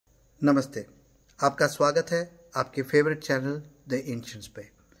नमस्ते, आपका स्वागत है आपके फेवरेट चैनल द एंशिएंट्स पे।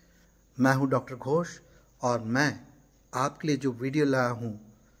 मैं हूं डॉक्टर घोष और मैं आपके लिए जो वीडियो लाया हूं,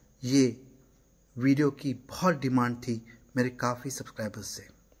 ये वीडियो की बहुत डिमांड थी मेरे काफ़ी सब्सक्राइबर्स से।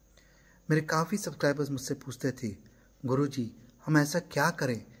 मेरे काफ़ी सब्सक्राइबर्स मुझसे पूछते थे, गुरुजी हम ऐसा क्या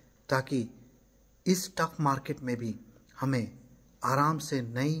करें ताकि इस टफ मार्केट में भी हमें आराम से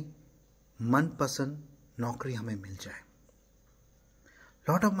नई मनपसंद नौकरी हमें मिल जाए।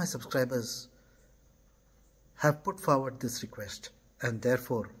 Lot of my subscribers have put forward this request, and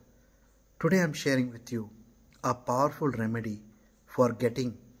therefore today I'm sharing with you a powerful remedy for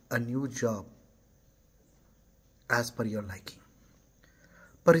getting a new job as per your liking.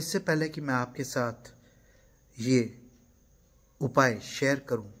 पर इससे पहले कि मैं आपके साथ ये उपाय शेयर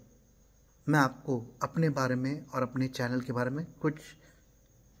करूं, मैं आपको अपने बारे में और अपने चैनल के बारे में कुछ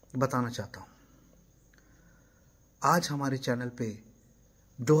बताना चाहता हूं। आज हमारे चैनल पे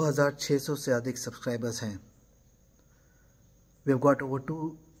 2600 से अधिक सब्सक्राइबर्स हैं। We have got over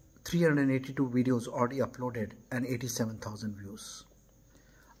 382 videos already uploaded and 87,000 views.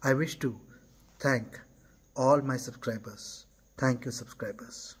 I wish to thank all my subscribers. Thank you,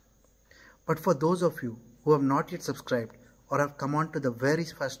 subscribers. But for those of you who have not yet subscribed or have come on to the very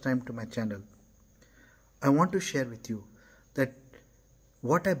first time to my channel, I want to share with you that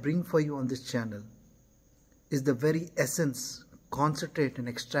what I bring for you on this channel is the very essence, concentrate and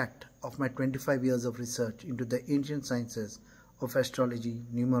extract of my 25 years of research into the ancient sciences of astrology,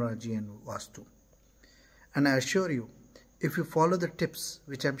 numerology and vastu. And I assure you, if you follow the tips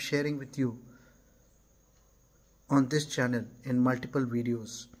which I am sharing with you on this channel in multiple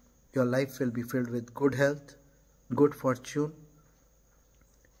videos, your life will be filled with good health, good fortune,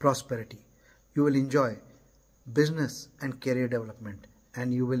 prosperity. You will enjoy business and career development,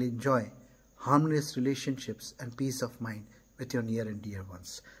 and you will enjoy harmonious relationships and peace of mind with your near and dear ones.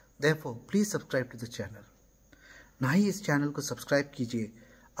 Therefore, please subscribe to the channel. ना ही इस channel को subscribe कीजिए,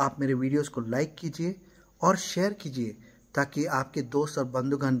 आप मेरे videos को like कीजिए और share कीजिए ताकि आपके दोस्त और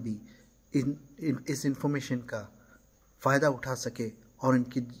बंधुगण भी इस इंफॉर्मेशन का फ़ायदा उठा सके और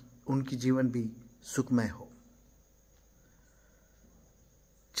उनकी जीवन भी सुखमय हो।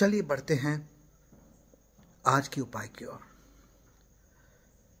 चलिए बढ़ते हैं आज के उपाय की ओर।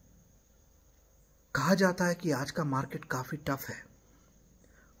 कहा जाता है कि आज का मार्केट काफ़ी टफ है,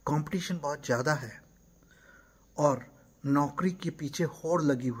 कंपटीशन बहुत ज़्यादा है और नौकरी के पीछे होड़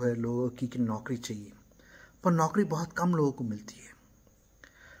लगी हुई है लोगों की कि नौकरी चाहिए, पर नौकरी बहुत कम लोगों को मिलती है।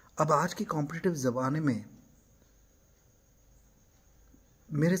 अब आज के कॉम्पिटिटिव ज़माने में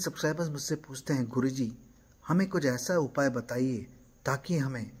मेरे सब्सक्राइबर्स मुझसे पूछते हैं, गुरुजी हमें कुछ ऐसा उपाय बताइए ताकि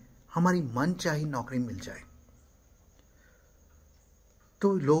हमें हमारी मनचाही नौकरी मिल जाए।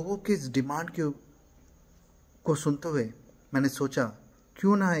 तो लोगों के इस डिमांड को सुनते हुए मैंने सोचा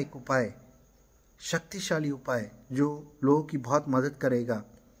क्यों ना एक उपाय, शक्तिशाली उपाय जो लोगों की बहुत मदद करेगा,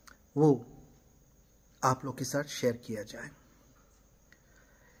 वो आप लोग के साथ शेयर किया जाए।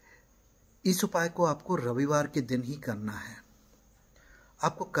 इस उपाय को आपको रविवार के दिन ही करना है।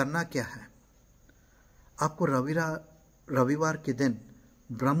 आपको करना क्या है, आपको रविवार के दिन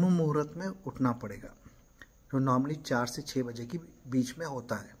ब्रह्म मुहूर्त में उठना पड़ेगा, जो नॉर्मली 4 से 6 बजे के बीच में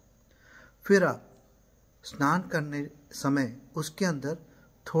होता है। फिर आप स्नान करने समय उसके अंदर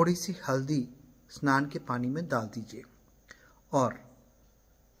थोड़ी सी हल्दी स्नान के पानी में डाल दीजिए और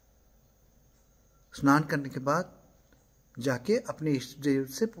स्नान करने के बाद जाके अपने इष्ट देव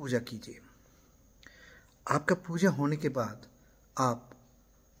से पूजा कीजिए। आपका पूजा होने के बाद आप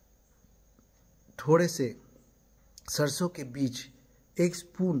थोड़े से सरसों के बीज, 1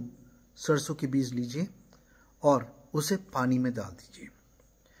 स्पून सरसों के बीज लीजिए और उसे पानी में डाल दीजिए।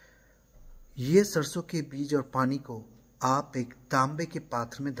 ये सरसों के बीज और पानी को आप एक तांबे के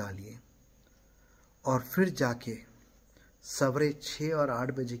पात्र में डालिए और फिर जाके सवेरे 6 और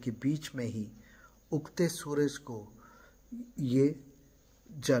 8 बजे के बीच में ही उगते सूरज को ये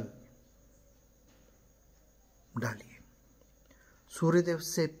जल डालिए। सूर्यदेव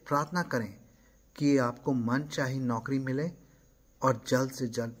से प्रार्थना करें कि आपको मनचाही नौकरी मिले और जल्द से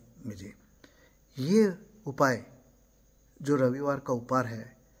जल्द मिले। ये उपाय जो रविवार का उपाय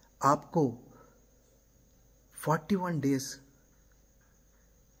है, आपको 41 डेज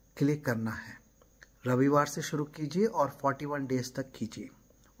के लिए करना है। रविवार से शुरू कीजिए और 41 डेज तक कीजिए।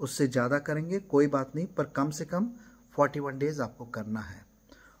 उससे ज़्यादा करेंगे कोई बात नहीं, पर कम से कम 41 डेज आपको करना है।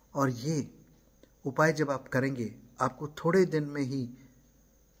 और ये उपाय जब आप करेंगे, आपको थोड़े दिन में ही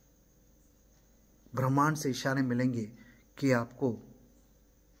ब्रह्मांड से इशारे मिलेंगे कि आपको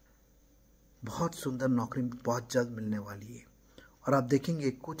बहुत सुंदर नौकरी बहुत जल्द मिलने वाली है। और आप देखेंगे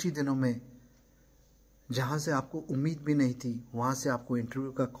कुछ ही दिनों में जहाँ से आपको उम्मीद भी नहीं थी वहाँ से आपको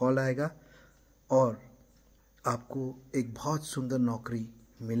इंटरव्यू का कॉल आएगा और आपको एक बहुत सुंदर नौकरी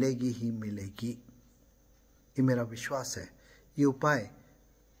मिलेगी ही मिलेगी। ये मेरा विश्वास है। ये उपाय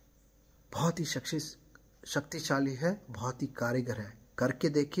बहुत ही शक्तिशाली है, बहुत ही कारीगर है। करके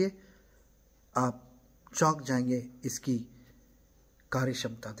देखिए, आप चौंक जाएंगे इसकी कार्य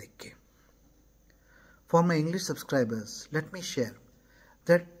क्षमता देख के। For my English subscribers, let me share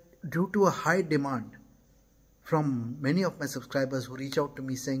that due to a high demand from many of my subscribers who reach out to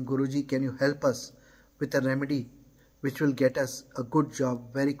me saying, Guruji, can you help us with a remedy which will get us a good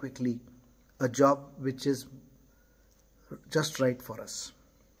job very quickly, a job which is just right for us.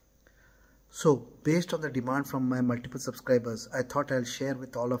 So, based on the demand from my multiple subscribers, I thought I'll share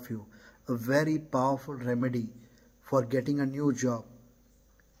with all of you a very powerful remedy for getting a new job.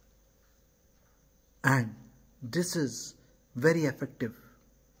 And this is very effective,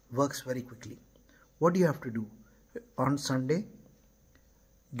 works very quickly. What do you have to do? On Sunday,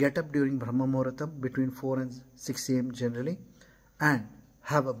 get up during Brahma Muhurtam between 4 and 6 a.m. generally and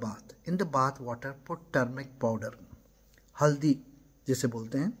have a bath. In the bath water, put turmeric powder, haldi जिसे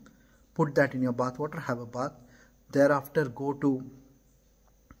बोलते हैं, put that in your bath water, have a bath. Thereafter, go to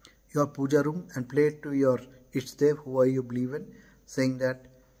your puja room and pray to your Ishdev, whoever you believe in, saying that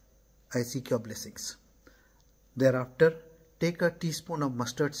I seek your blessings. Thereafter, take a teaspoon of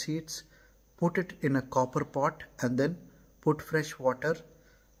mustard seeds, put it in a copper pot and then put fresh water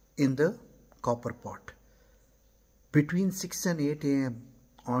in the copper pot. Between 6 and 8 a.m.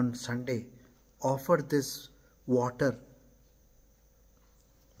 on Sunday, offer this water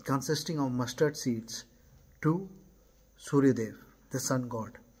consisting of mustard seeds to Suryadev, the sun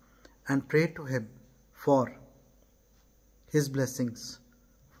god, and pray to him for his blessings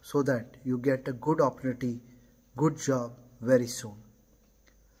so that you get a good opportunity, good job very soon.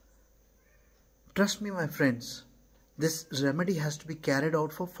 Trust me, my friends, this remedy has to be carried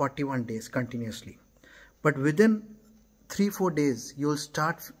out for 41 days continuously. But within 3-4 days, you will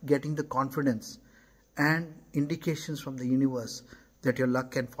start getting the confidence and indications from the universe that your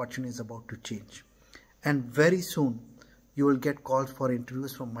luck and fortune is about to change. And very soon, you will get calls for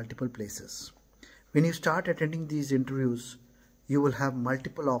interviews from multiple places. When you start attending these interviews, you will have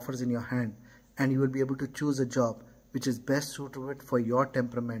multiple offers in your hand and you will be able to choose a job which is best suited for your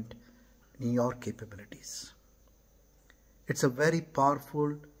temperament and your capabilities. It's a very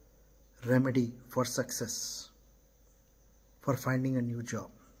powerful remedy for success, for finding a new job.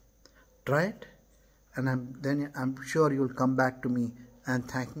 Try it, and I'm sure you'll come back to me and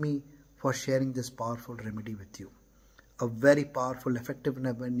thank me for sharing this powerful remedy with you. A very powerful, effective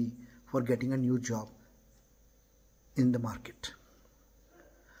remedy for getting a new job in the market.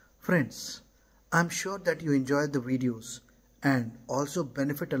 Friends, I'm sure that you enjoyed the videos and also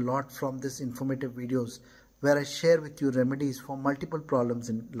benefit a lot from this informative videos where I share with you remedies for multiple problems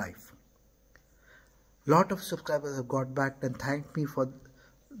in life. Lot of subscribers have got back and thanked me for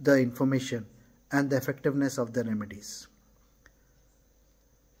the information and the effectiveness of the remedies.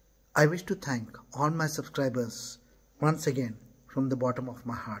 I wish to thank all my subscribers once again from the bottom of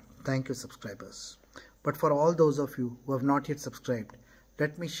my heart. Thank you, subscribers. But for all those of you who have not yet subscribed,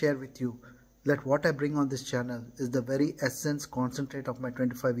 let me share with you that what I bring on this channel is the very essence, concentrate of my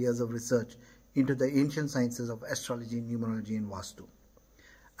 25 years of research into the ancient sciences of astrology, numerology and vastu.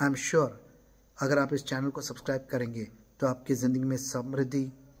 I am sure अगर आप इस channel को subscribe करेंगे तो आपकी ज़िंदगी में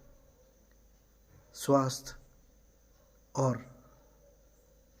समृद्धि, स्वास्थ्य और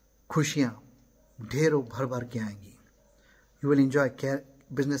खुशियाँ ढेरों भर भर के आएंगी. You will enjoy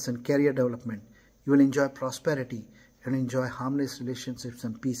business and career development. You will enjoy prosperity and enjoy harmless relationships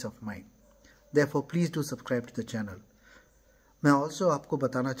and peace of mind. Therefore, please do subscribe to the channel. मैं also आपको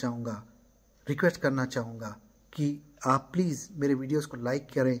बताना चाहूँगा, रिक्वेस्ट करना चाहूँगा कि आप प्लीज़ मेरे वीडियोस को लाइक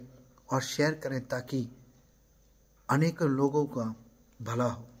करें और शेयर करें ताकि अनेकों लोगों का भला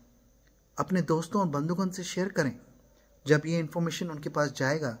हो. अपने दोस्तों और बंधुगण से शेयर करें. जब ये इन्फॉर्मेशन उनके पास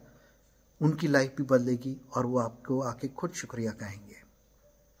जाएगा, उनकी लाइफ भी बदलेगी और वो आपको आके खुद शुक्रिया कहेंगे.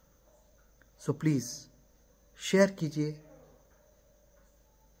 सो प्लीज़ शेयर कीजिए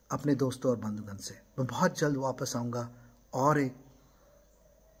अपने दोस्तों और बंधुगण से. मैं बहुत जल्द वापस आऊँगा और एक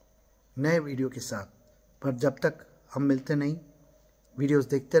नए वीडियो के साथ. पर जब तक हम मिलते नहीं, वीडियोस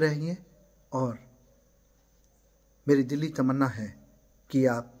देखते रहिए और मेरी दिली तमन्ना है कि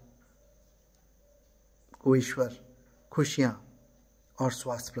आप को ईश्वर खुशियाँ और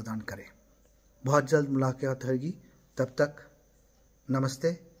स्वास्थ्य प्रदान करें. बहुत जल्द मुलाकात होगी. तब तक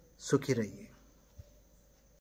नमस्ते, सुखी रहिए.